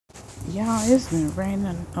Y'all, it's been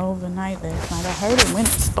raining overnight last night. I heard it when it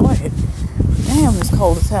started. Damn, it's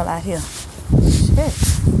cold as hell out here. Shit.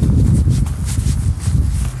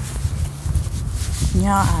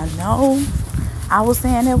 Y'all, I know I was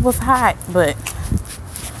saying it was hot, but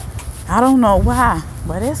I don't know why.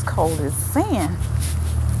 But it's cold as sin.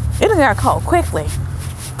 It got cold quickly.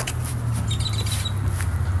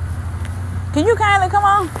 Can you kindly come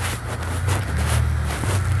on?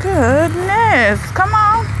 Goodness, come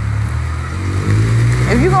on.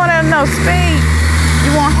 If you're going at enough speed,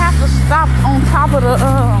 you won't have to stop on top of the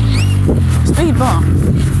speed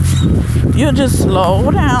bump. You'll just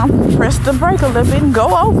slow down, press the brake a little bit, and go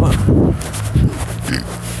over.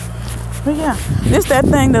 But yeah, this that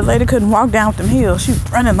thing that lady couldn't walk down with them heels. She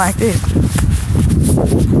was running like this.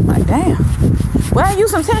 Like, damn. Well,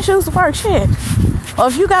 use some tennis shoes to work, shit. Or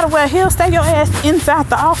if you gotta wear heels, stay your ass inside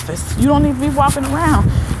the office. You don't need to be walking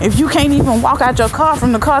around. If you can't even walk out your car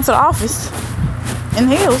from the car to the office in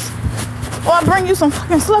heels, or I'll bring you some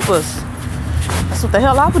fucking slippers. That's what the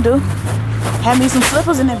hell I would do. Have me some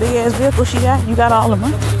slippers in that big ass vehicle she got. You got all the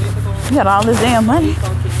money. You got all this damn money.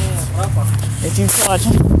 If you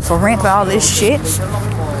charging for rent for all this shit.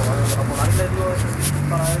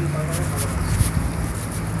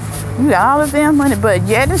 You got all this damn money, but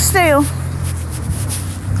yet and still,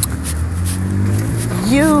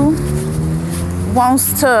 you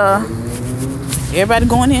wants to, everybody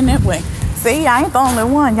going in that way. See, I ain't the only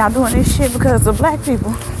one. Y'all doing this shit because of black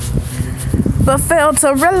people. But fail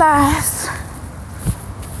to realize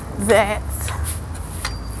that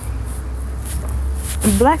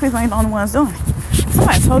black people ain't the only ones doing it.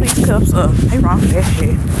 Somebody told these cups up. They wrong for that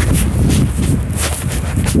shit.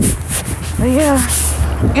 But yeah.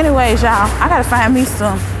 Anyways, y'all, I gotta find me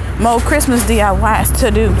some more Christmas DIYs to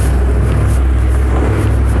do.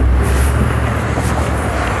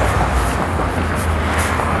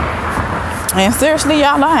 And seriously,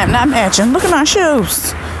 y'all, I am not matching. Look at my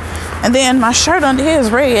shoes. And then my shirt under here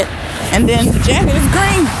is red. And then the jacket is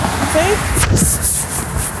green. See?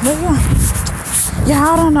 But yeah. Yeah,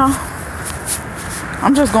 I don't know.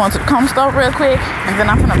 I'm just going to the comb store real quick. And then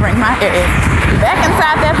I'm gonna bring my ass back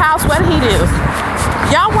inside that house where the heat is.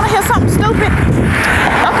 Y'all wanna hear something stupid?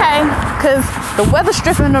 Okay, cause the weather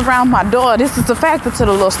stripping around my door, this is a factor to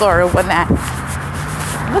the little story or whatnot.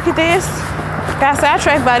 Look at this. Got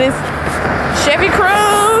sidetracked by this Chevy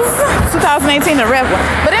Cruze 2018, the red one.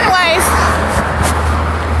 But anyways,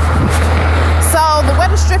 so the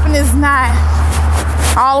weather stripping is not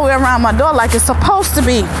all the way around my door like it's supposed to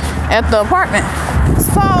be at the apartment.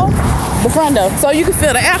 So, the front door. So you can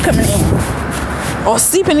feel the air coming in or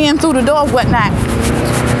seeping in through the door, whatnot.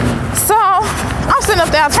 So, I'm sitting up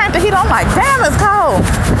there, I turned the heat on, like, damn, it's cold.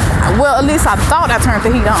 Well, at least I thought I turned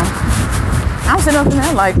the heat on. I'm sitting up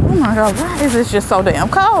there like, oh my God, why is this just so damn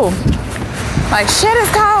cold? Like, shit is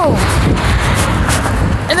cold.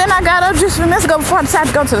 And then I got up just a few minutes ago before I decided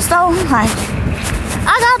to go to the store. I'm like,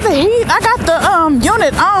 I got the heat, I got the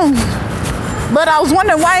unit on. But I was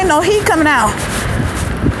wondering why ain't no heat coming out.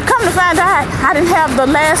 Come to find out, I didn't have the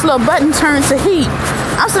last little button turned to heat.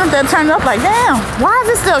 I'm sitting up there turning it up like, damn, why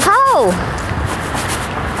is it still cold?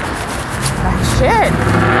 Like, shit.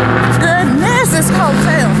 Goodness, it's cold as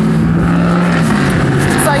hell.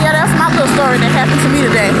 So yeah, that's my little story that happened to me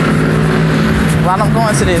today. While I'm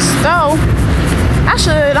going to this store, I'm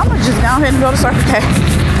gonna just go ahead and go to Circle K.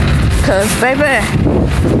 Cause baby,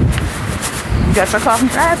 you got your car from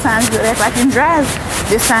drive time, you act like you can drive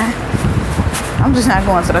this time. I'm just not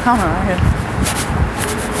going to the corner right here.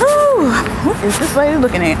 Ooh, what is this lady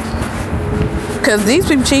looking at? Cause these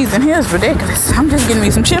people cheese in here is ridiculous. I'm just getting me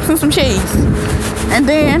some chips and some cheese. And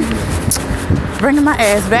then bringing my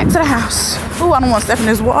ass back to the house. Ooh, I don't want to step in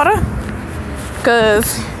this water.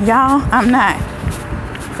 Cause y'all, I'm not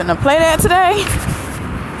gonna play that today.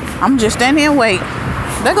 I'm just standing here and wait.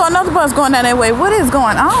 There go another bus going down that way. What is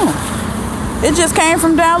going on? It just came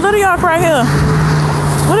from down Little York right here.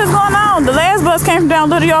 What is going on? The last bus came from down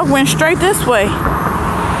Little York, went straight this way.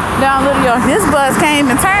 Down Little York. This bus came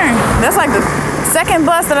and turned. That's like the second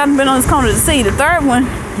bus that I've been on this corner to see. The third one,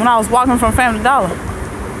 when I was walking from Family Dollar.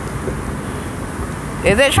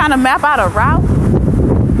 Is they trying to map out a route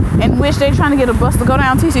in which they trying to get a bus to go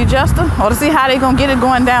down T.C. Juster, or to see how they gonna get it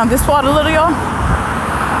going down this part of Little York?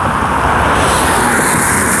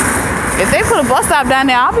 If they put a bus stop down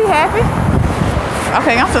there, I'll be happy.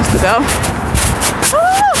 Okay, I'm supposed to go. Woo!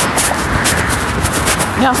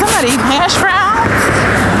 Y'all, somebody eating hash browns.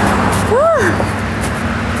 Woo!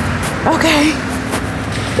 Okay.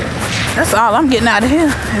 That's all I'm getting out of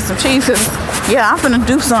here. And some cheese. Yeah, I'm finna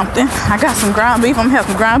do something. I got some ground beef. I'm gonna have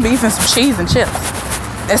some ground beef and some cheese and chips.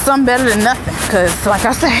 It's something better than nothing. Cause like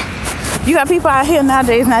I say, You got people out here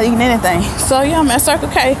nowadays not eating anything. So yeah, I'm at Circle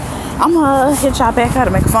K. I'm gonna hit y'all back out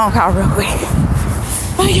to make a phone call real quick.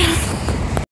 Bye, y'all.